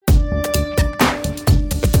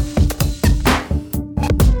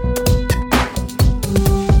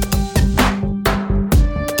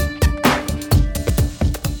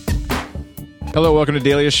Hello, welcome to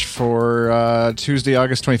Dailyish for Tuesday,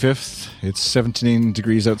 August 25th. It's 17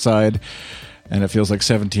 degrees outside, and it feels like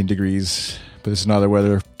 17 degrees, but this is another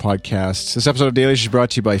weather podcast. This episode of Dailyish is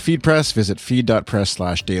brought to you by FeedPress. Visit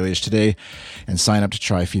feed.press/Dailyish today and sign up to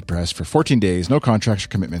try FeedPress for 14 days, no contracts or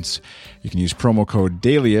commitments. You can use promo code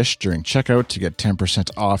Dailyish during checkout to get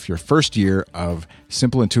 10% off your first year of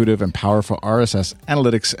simple, intuitive, and powerful RSS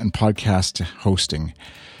analytics and podcast hosting.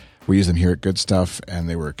 We use them here at Good Stuff, and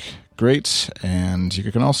they work great. And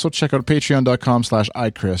you can also check out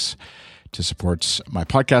patreon.com/iChris to support my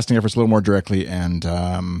podcasting efforts a little more directly. And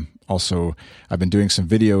also, I've been doing some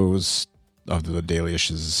videos of the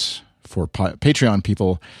Dailyishes for Patreon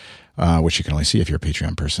people, which you can only see if you're a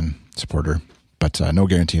Patreon supporter. But no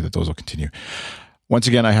guarantee that those will continue. Once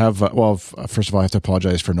again, I have, first of all, I have to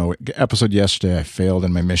apologize for no episode yesterday. I failed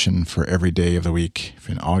in my mission for every day of the week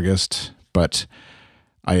in August, but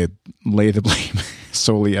I lay the blame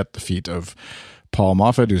solely at the feet of Paul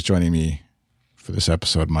Moffat, who's joining me for this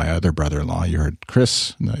episode, my other brother-in-law. You heard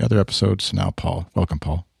Chris in the other episodes. Now Paul. Welcome,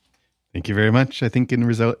 Paul. Thank you very much. I think in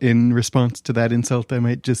response to that insult, I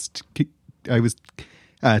was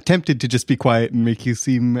tempted to just be quiet and make you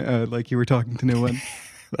seem like you were talking to no one.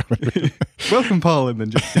 Welcome, Paul, and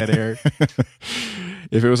then just dead air.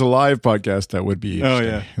 If it was a live podcast, that would be interesting.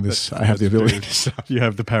 Oh, yeah. I have the ability to stop. You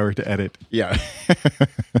have the power to edit. Yeah.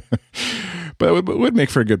 But it would make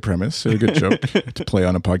for a good premise, a good joke to play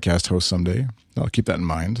on a podcast host someday. I'll keep that in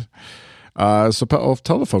mind. So Paul,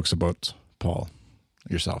 tell the folks about Paul,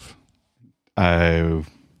 yourself. I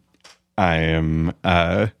am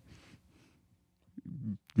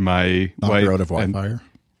my Not wife. Out of Wi-Fi.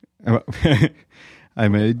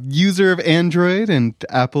 I'm a user of Android, and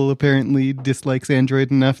Apple apparently dislikes Android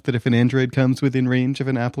enough that if an Android comes within range of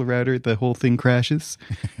an Apple router, the whole thing crashes.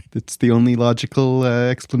 That's the only logical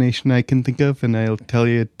explanation I can think of, and I'll tell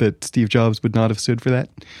you that Steve Jobs would not have stood for that.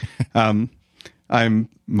 I'm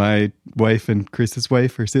my wife and Chris's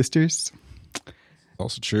wife are sisters.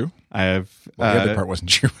 Also true. I have... the other part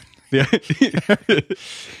wasn't true. Yeah.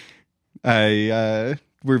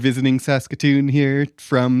 We're visiting Saskatoon here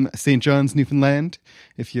from St. John's, Newfoundland.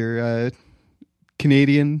 If you're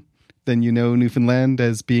Canadian, then you know Newfoundland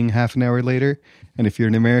as being half an hour later. And if you're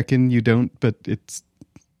an American, you don't, but it's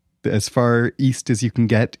as far east as you can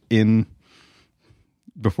get in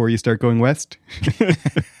before you start going west in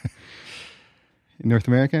North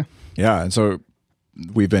America. Yeah, and so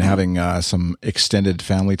we've been having some extended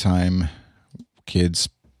family time, kids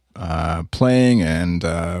playing and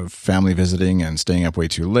family visiting and staying up way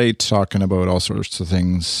too late, talking about all sorts of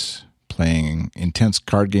things, playing intense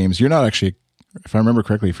card games. You're not actually, if I remember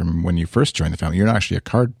correctly from when you first joined the family, you're not actually a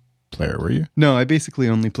card player, were you? No, I basically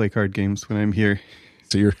only play card games when I'm here.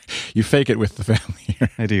 So you fake it with the family.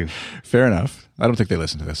 I do. Fair enough. I don't think they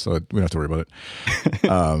listen to this, so we don't have to worry about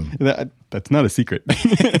it. That's not a secret.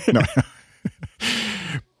 No.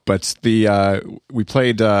 But we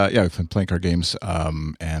played, we've been playing card games,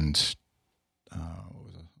 and what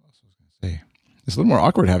was I going to say? It's a little more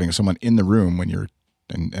awkward having someone in the room when you're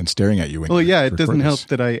and staring at you. It doesn't help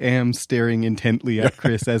that I am staring intently at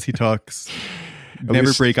Chris as he talks.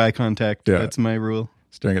 Never break eye contact. Yeah, that's my rule.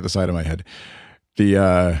 Staring at the side of my head.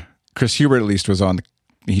 The Chris Hubert at least was on.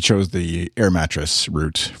 He chose the air mattress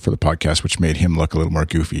route for the podcast, which made him look a little more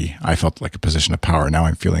goofy. I felt like a position of power. Now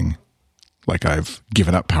I'm feeling like I've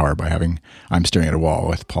given up power by I'm staring at a wall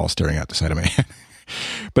with Paul staring at the side of my head.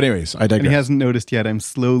 But anyways, I digress. And he hasn't noticed yet. I'm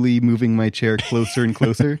slowly moving my chair closer and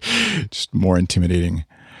closer. Just more intimidation.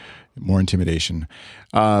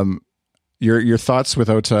 Your thoughts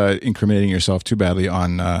without incriminating yourself too badly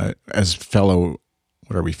on as fellow,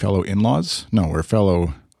 what are we, fellow in-laws? No, we're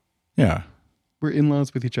fellow, yeah. We're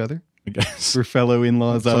in-laws with each other. I guess. We're fellow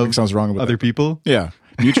in-laws of sounds wrong about other people. Yeah.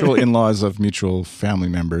 Mutual in-laws of mutual family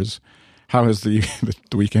members. How has the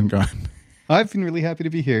weekend gone? I've been really happy to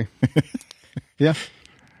be here. Yeah.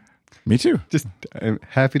 Me too. I'm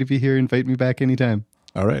happy to be here. Invite me back anytime.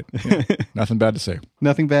 All right. Yeah. Nothing bad to say.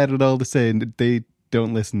 Nothing bad at all to say. And they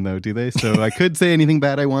don't listen though, do they? So I could say anything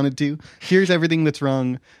bad I wanted to. Here's everything that's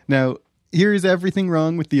wrong. Now, here's everything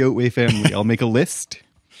wrong with the Oatway family. I'll make a list.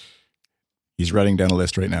 He's writing down a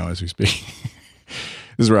list right now as we speak.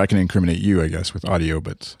 This is where I can incriminate you, I guess, with audio,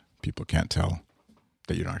 but people can't tell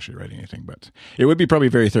that you're not actually writing anything. But it would be probably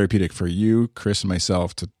very therapeutic for you, Chris, and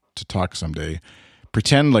myself to talk someday.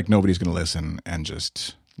 Pretend like nobody's going to listen and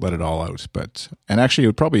just let it all out. And actually, it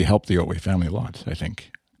would probably help the Oatway family a lot, I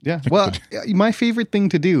think. Yeah. Well, my favorite thing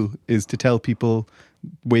to do is to tell people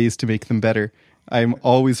ways to make them better. I'm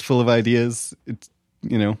always full of ideas. It's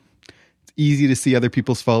easy to see other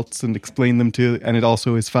people's faults and explain them to, and it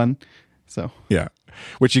also is fun. So yeah,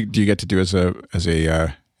 Which do you get to do as a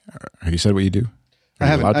have you said what you do? I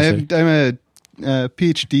haven't. I'm a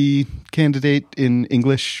PhD candidate in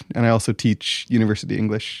English, and I also teach university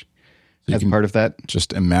English as part of that.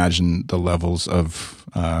 Just imagine the levels of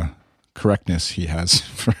correctness he has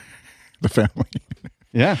for the family.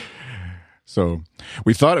 Yeah. So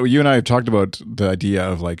we thought, you and I have talked about the idea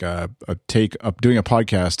of like doing a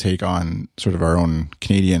podcast take on sort of our own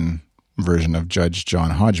Canadian version of Judge John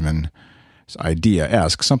Hodgman's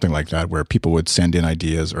idea-esque, something like that, where people would send in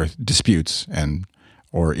ideas or disputes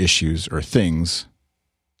or issues or things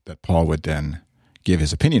that Paul would then give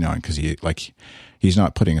his opinion on, because he's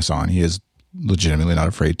not putting us on. He is legitimately not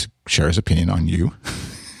afraid to share his opinion on you.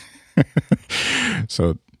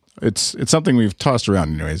 So it's something we've tossed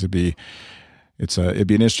around anyways. It'd be an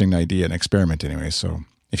interesting idea, an experiment anyway. So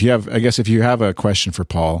if you have a question for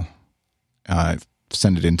Paul,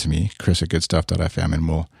 send it in to me, chris@goodstuff.fm,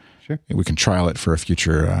 and we can trial it for a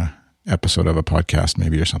future episode of a podcast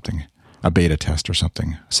maybe, or something, a beta test or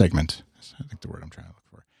something, segment. I think the word I'm trying to look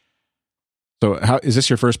for. So is this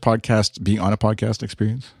your first being on a podcast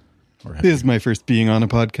experience? This is my first being on a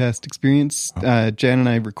podcast experience. Oh. Jan and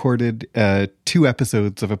I recorded 2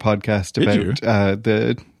 episodes of a podcast about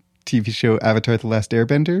the TV show Avatar: The Last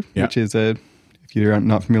Airbender, which is if you're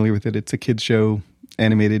not familiar with it, it's a kids show,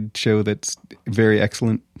 animated show that's very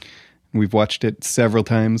excellent. We've watched it several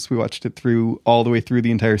times. We watched it all the way through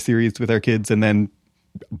the entire series with our kids, and then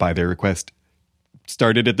by their request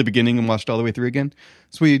started at the beginning and watched all the way through again.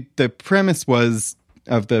 So the premise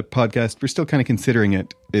of the podcast, we're still kind of considering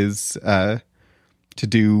it, is to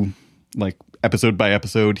do like episode by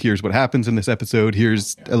episode. Here's what happens in this episode.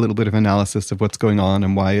 Here's a little bit of analysis of what's going on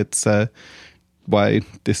and why why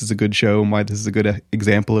this is a good show and why this is a good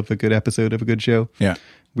example of a good episode of a good show. Yeah.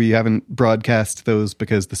 We haven't broadcast those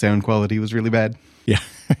because the sound quality was really bad. Yeah.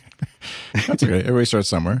 That's okay. Everybody starts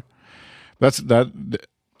somewhere. Is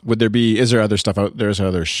there other stuff out there? Is there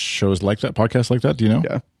other shows like that, podcasts like that? Do you know?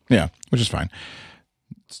 Yeah. Yeah, which is fine.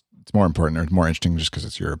 It's more important or more interesting just because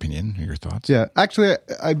it's your opinion or your thoughts. Yeah. Actually,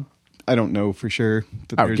 I don't know for sure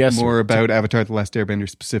that there's more about Avatar: The Last Airbender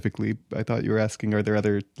specifically. I thought you were asking, are there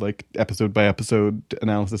other like episode by episode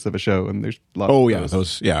analysis of a show? And there's lots of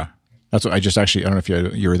those. Yeah. That's what I don't know if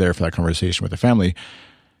you were there for that conversation with the family.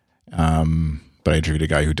 But I interviewed a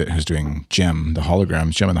guy who's doing Jem and the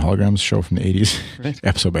Holograms show from the 80s, right.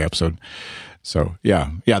 Episode by episode. So yeah,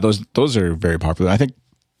 those are very popular. I think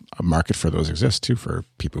a market for those exists too for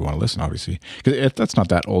people who want to listen, obviously, because that's not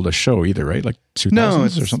that old a show either, right? Like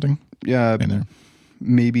 2000s or something. Yeah,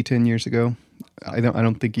 maybe 10 years ago. I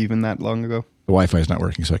don't think even that long ago. The Wi-Fi is not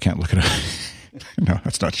working, so I can't look it up. No,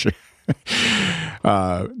 that's not true.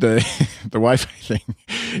 The Wi-Fi thing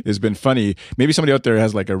has been funny. Maybe somebody out there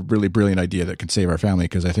has like a really brilliant idea that can save our family,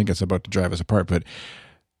 because I think it's about to drive us apart. But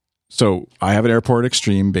so I have an Airport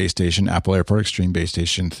Extreme base station, Apple Airport Extreme base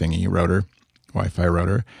station thingy router, Wi-Fi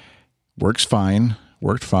router. Worked fine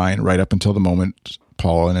right up until the moment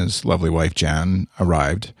Paul and his lovely wife Jan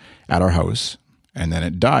arrived at our house, and then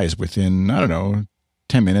it dies within,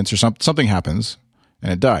 10 minutes or something happens.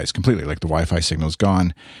 And it dies completely. Like the Wi-Fi signal's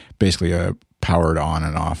gone. Basically, powered on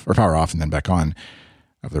and off, or power off and then back on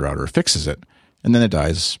of the router fixes it. And then it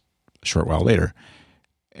dies a short while later.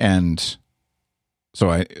 And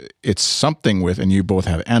so it's something with, and you both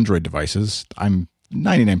have Android devices. I'm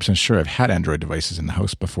 99% sure I've had Android devices in the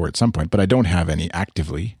house before at some point, but I don't have any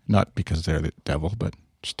actively. Not because they're the devil, but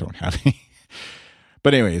just don't have any.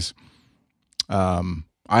 But anyways,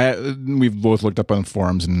 we've both looked up on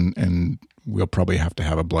forums and we'll probably have to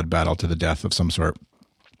have a blood battle to the death of some sort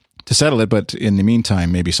to settle it. But in the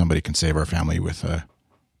meantime, maybe somebody can save our family with a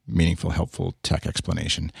meaningful, helpful tech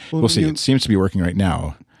explanation. We'll see. It seems to be working right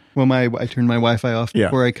now. Well, I turn my Wi-Fi off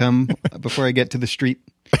before before I get to the street.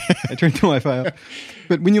 I turn the Wi-Fi off.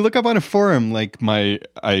 But when you look up on a forum, like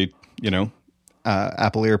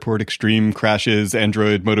Apple Airport Extreme crashes,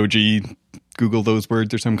 Android Moto G, Google those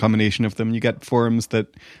words or some combination of them, you get forums that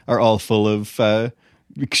are all full of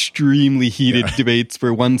extremely heated debates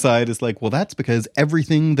where one side is like, well, that's because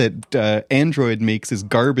everything that Android makes is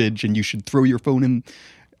garbage and you should throw your phone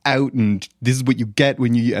out and this is what you get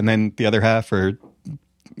when you, and then the other half are,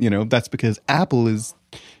 that's because Apple is,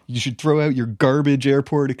 you should throw out your garbage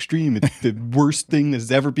Airport Extreme. It's the worst thing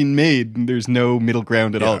that's ever been made. And there's no middle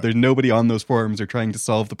ground at all. There's nobody on those forums are trying to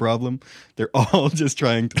solve the problem. They're all just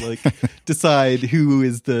trying to decide who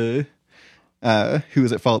is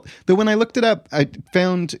at fault. Though when I looked it up, I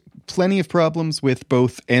found plenty of problems with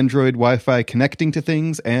both Android Wi-Fi connecting to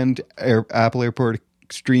things and Apple Airport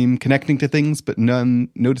Extreme connecting to things, but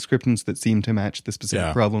no descriptions that seem to match the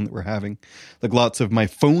specific problem that we're having. Like lots of my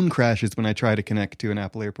phone crashes when I try to connect to an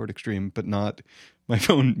Apple AirPort Extreme, but not my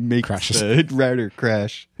phone makes the router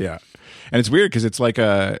crash. Yeah. And it's weird because it's like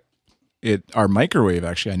our microwave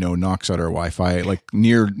actually, I know, knocks out our Wi-Fi like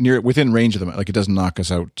near within range of them. Like it doesn't knock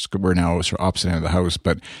us out. We're now sort of opposite end of the house,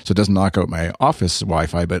 but so it doesn't knock out my office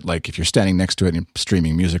Wi-Fi. But like if you're standing next to it and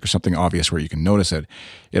streaming music or something obvious where you can notice it,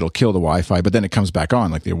 it'll kill the Wi-Fi. But then it comes back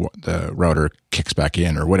on, like the router kicks back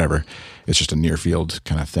in or whatever. It's just a near field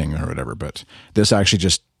kind of thing or whatever. But this actually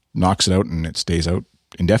just knocks it out and it stays out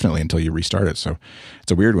indefinitely until you restart it. So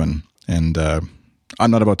it's a weird one. And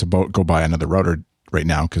I'm not about to go buy another router right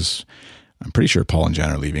now because I'm pretty sure Paul and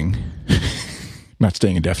Jan are leaving. Not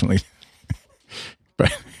staying indefinitely.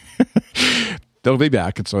 But they'll be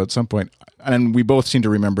back. And so at some point, and we both seem to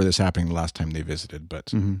remember this happening the last time they visited.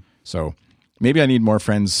 But so maybe I need more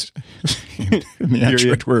friends in the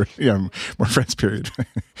Android world. Yeah, more friends, period.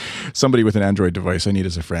 Somebody with an Android device I need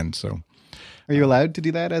as a friend. So are you allowed to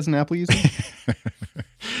do that as an Apple user?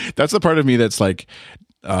 That's the part of me that's like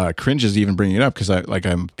cringes even bringing it up because I'm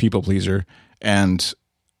a people pleaser and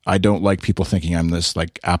I don't like people thinking I'm this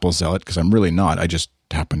like Apple zealot because I'm really not. I just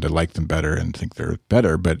happen to like them better and think they're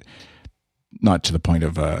better, but not to the point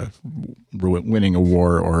of winning a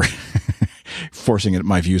war or forcing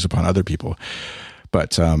my views upon other people.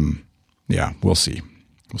 But yeah, we'll see.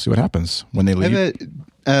 We'll see what happens when they leave. I have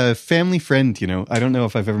a family friend, I don't know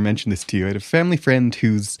if I've ever mentioned this to you. I had a family friend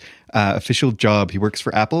whose official job, he works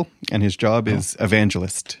for Apple, and his job is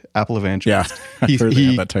evangelist, Apple evangelist. Yeah, he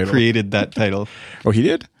created that title. Oh, he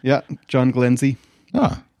did? Yeah, John Galenzi.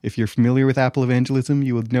 Ah. If you're familiar with Apple evangelism,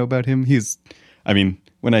 you will know about him.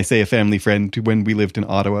 When I say a family friend, when we lived in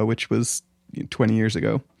Ottawa, which was 20 years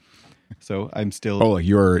ago. So I'm still... Oh,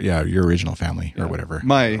 your original family or whatever.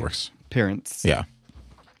 My parents. Yeah.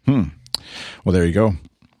 Well, there you go.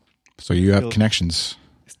 So you have connections.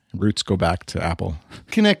 Roots go back to Apple.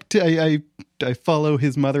 I follow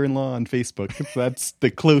his mother-in-law on Facebook. That's the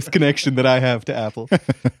close connection that I have to Apple.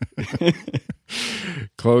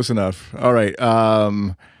 Close enough. All right.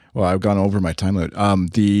 Well, I've gone over my time limit.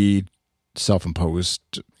 The self-imposed,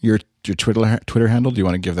 your Twitter handle, do you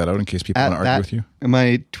want to give that out in case people want to argue with you?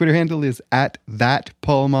 My Twitter handle is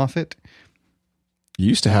 @thatpaulmoffat. You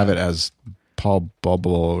used to have it as Paul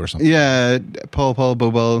Bubble or something. Yeah, Paul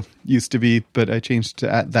Bubble used to be, but I changed to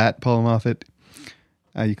 @thatpaulmoffat.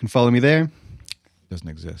 You can follow me there. Doesn't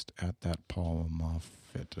exist. @thatpaulmoffat.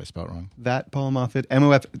 Did I spell it wrong? That Paul Moffat.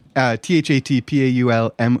 ThatPaulMoffett.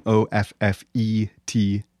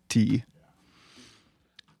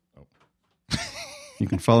 Oh. You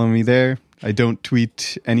can follow me there. I don't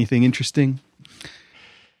tweet anything interesting.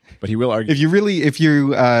 But he will argue. If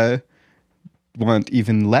you want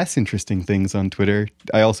even less interesting things on Twitter,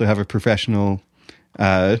 I also have a professional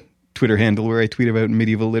Twitter handle where I tweet about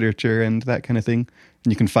medieval literature and that kind of thing.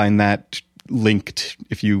 And you can find that linked.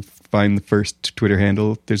 If you find the first Twitter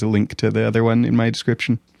handle, there's a link to the other one in my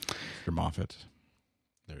description. Mr. Moffat.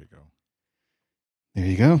 There you go. There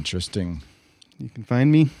you go. Interesting. You can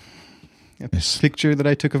find me. A picture that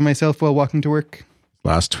I took of myself while walking to work.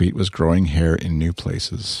 Last tweet was growing hair in new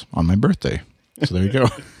places on my birthday. So there you go.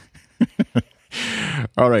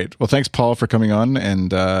 All right. Well, thanks, Paul, for coming on. And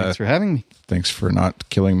thanks for having me. Thanks for not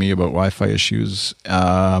killing me about Wi-Fi issues.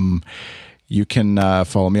 You can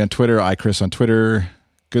follow me on Twitter, iChris on Twitter.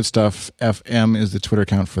 Good Stuff FM is the Twitter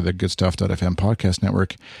account for the goodstuff.fm podcast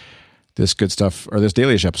network. This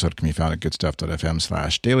Dailyish episode can be found at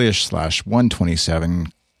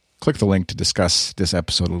goodstuff.fm/dailyish/127. Click the link to discuss this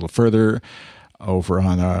episode a little further over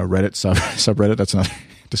on Reddit subreddit. That's another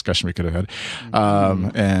discussion we could have had.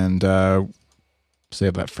 And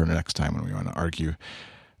save that for next time when we want to argue.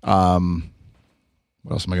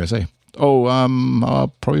 What else am I going to say?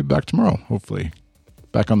 I'll probably be back tomorrow, hopefully.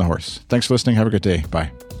 Back on the horse. Thanks for listening. Have a good day.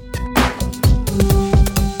 Bye.